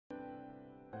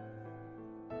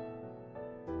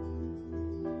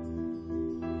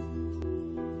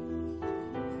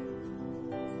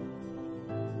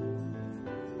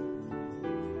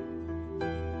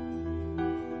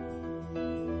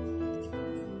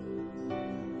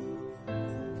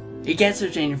Hey guys,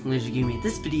 it's Shia from LazerGaming. In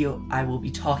this video, I will be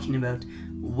talking about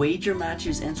wager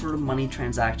matches and sort of money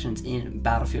transactions in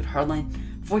Battlefield Hardline.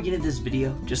 Before we get into this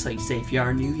video, just like to say, if you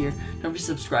are new here, don't forget to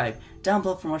subscribe down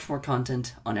below for much more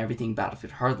content on everything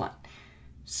Battlefield Hardline.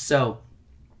 So,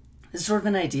 this is sort of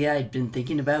an idea I'd been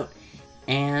thinking about,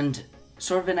 and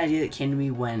sort of an idea that came to me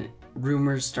when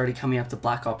rumors started coming up that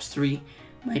Black Ops 3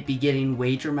 might be getting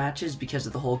wager matches because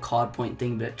of the whole COD point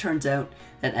thing, but it turns out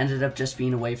that ended up just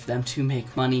being a way for them to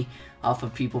make money off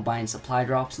of people buying supply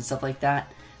drops and stuff like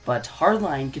that. But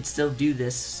Hardline could still do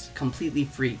this completely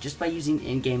free just by using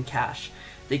in-game cash.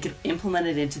 They could implement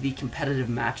it into the competitive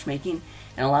matchmaking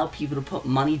and allow people to put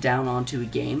money down onto a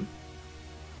game.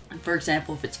 For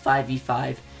example, if it's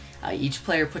 5v5, each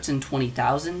player puts in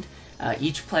 20,000.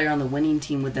 Each player on the winning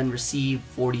team would then receive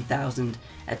 40,000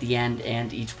 at the end,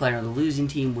 and each player on the losing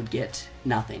team would get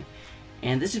nothing.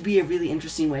 And this would be a really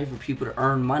interesting way for people to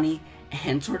earn money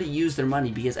and sort of use their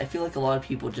money, because I feel like a lot of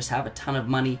people just have a ton of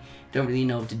money, don't really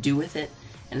know what to do with it.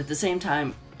 And at the same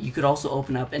time, you could also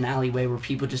open up an alleyway where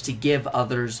people just to give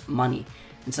others money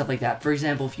and stuff like that. For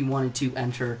example, if you wanted to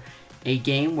enter a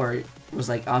game where it was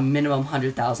like a minimum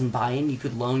 100,000 buy-in, you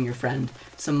could loan your friend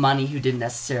some money who didn't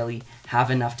necessarily have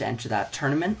enough to enter that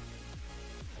tournament.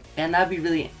 And that'd be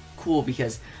really cool,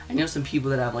 because I know some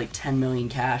people that have like 10 million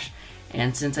cash,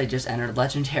 and since I just entered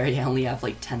Legendary, I only have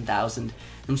like 10,000.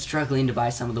 I'm struggling to buy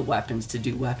some of the weapons to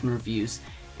do weapon reviews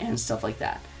and stuff like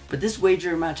that. But this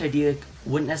wager match idea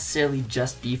wouldn't necessarily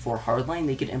just be for Hardline.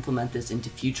 They could implement this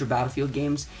into future Battlefield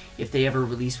games if they ever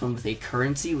release one with a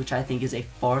currency, which I think is a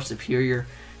far superior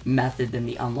method than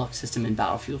the unlock system in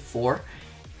Battlefield 4.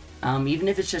 Even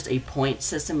if it's just a point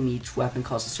system and each weapon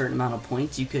costs a certain amount of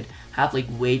points, you could have like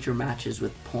wager matches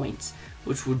with points,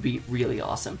 which would be really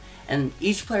awesome. And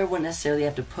each player wouldn't necessarily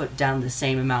have to put down the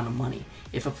same amount of money.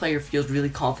 If a player feels really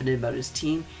confident about his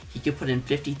team, he could put in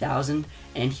 50,000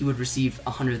 and he would receive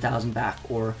 100,000 back,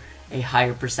 or a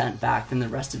higher percent back than the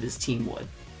rest of his team would.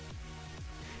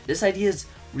 This idea is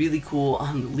really cool.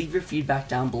 Leave your feedback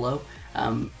down below.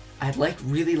 I'd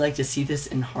really like to see this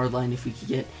in Hardline. If we could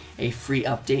get a free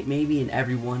update maybe and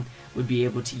everyone would be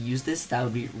able to use this, that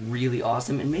would be really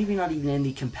awesome. And maybe not even in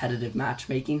the competitive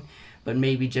matchmaking, but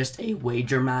maybe just a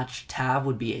wager match tab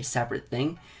would be a separate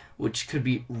thing, which could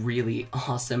be really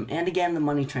awesome. And again, the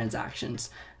money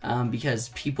transactions, because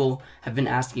people have been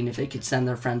asking if they could send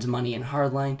their friends money in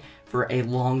Hardline for a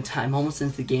long time, almost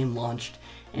since the game launched.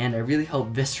 And I really hope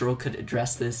Visceral could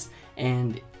address this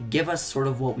and give us sort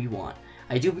of what we want.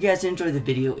 I do hope you guys enjoyed the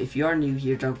video. If you are new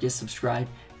here, don't forget to subscribe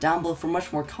down below for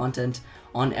much more content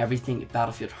on everything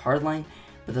Battlefield Hardline.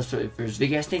 But that's what it for this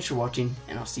video, guys. Thanks for watching,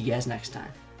 and I'll see you guys next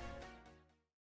time.